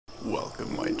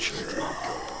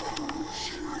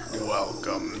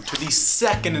Welcome to the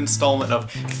second installment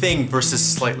of Thing versus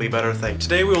Slightly Better Thing.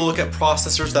 Today we will look at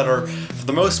processors that are, for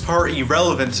the most part,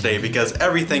 irrelevant today because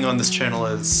everything on this channel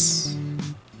is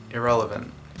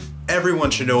irrelevant.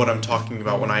 Everyone should know what I'm talking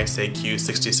about when I say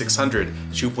q6600,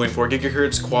 2.4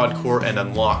 GHz, quad-core, and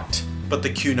unlocked. But the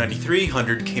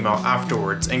q9300 came out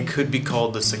afterwards and could be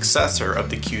called the successor of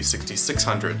the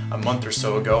q6600. A month or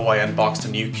so ago, I unboxed a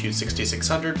new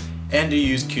q6600 and I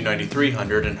used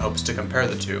q9300 in hopes to compare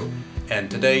the two. And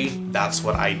today, that's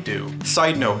what I do.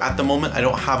 Side note, at the moment I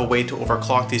don't have a way to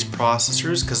overclock these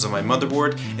processors because of my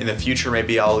motherboard. In the future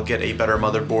maybe I'll get a better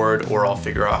motherboard or I'll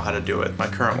figure out how to do it with my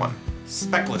current one.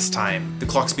 Specless time. The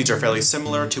clock speeds are fairly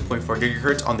similar, 2.4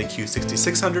 GHz on the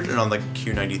q6600 and on the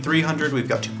q9300 we've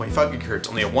got 2.5 GHz,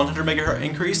 only a 100 MHz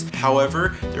increase.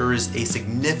 However, there is a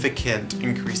significant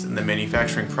increase in the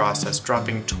manufacturing process,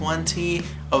 dropping 20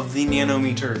 of the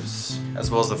nanometers. As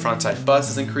well as the front side bus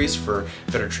is increased for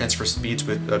better transfer speeds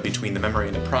between the memory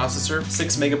and the processor.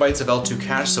 6 MB of L2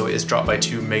 cache, so it is dropped by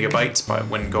 2 MB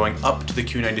when going up to the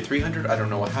q9300. I don't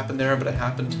know what happened there, but it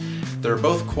happened. They're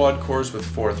both quad cores with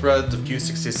 4 threads. The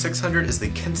q6600 is the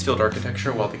Kensfield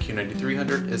architecture, while the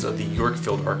q9300 is of the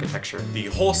Yorkfield architecture. The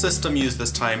whole system used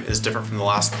this time is different from the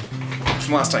last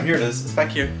time. Here it is. It's back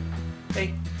here.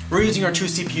 Hey. We're using our two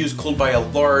CPUs cooled by a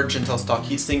large Intel stock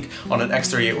heatsink on an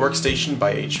X38 workstation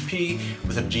by HP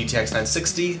with a GTX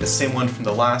 960, the same one from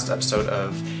the last episode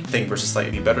of Thing versus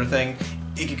Slightly Better Thing.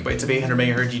 8 GB of 800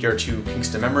 MHz DDR2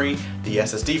 Kingston memory, the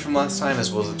SSD from last time, as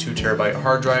well as a 2 TB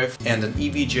hard drive, and an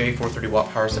EVGA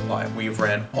 430W power supply. We've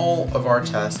ran all of our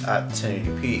tests at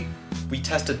 1080p. We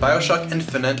tested Bioshock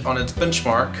Infinite on its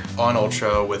benchmark on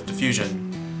Ultra with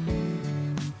diffusion.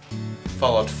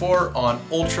 Fallout 4 on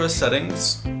Ultra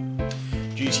settings.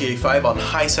 GTA 5 on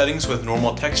high settings with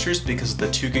normal textures because of the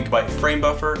 2 GB frame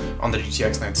buffer on the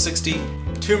GTX 960.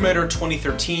 Tomb Raider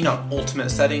 2013 on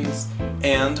ultimate settings,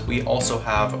 and we also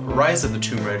have Rise of the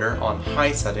Tomb Raider on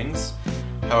high settings.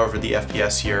 However, the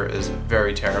FPS here is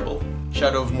very terrible.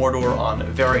 Shadow of Mordor on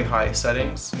very high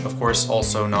settings. Of course,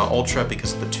 also not ultra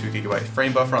because of the 2 GB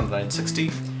frame buffer on the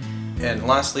 960. And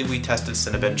lastly, we tested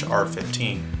Cinebench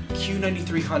R15.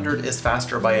 q9300 is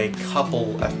faster by a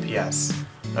couple FPS.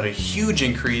 Not a huge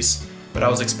increase, but I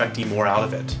was expecting more out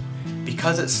of it.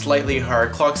 Because it's slightly higher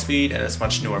clock speed and its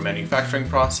much newer manufacturing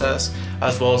process,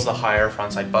 as well as the higher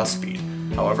frontside bus speed.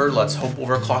 However, let's hope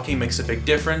overclocking makes a big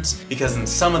difference, because in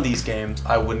some of these games,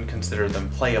 I wouldn't consider them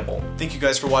playable. Thank you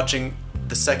guys for watching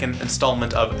the second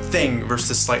installment of Thing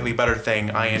versus Slightly Better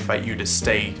Thing. I invite you to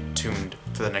stay tuned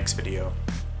for the next video.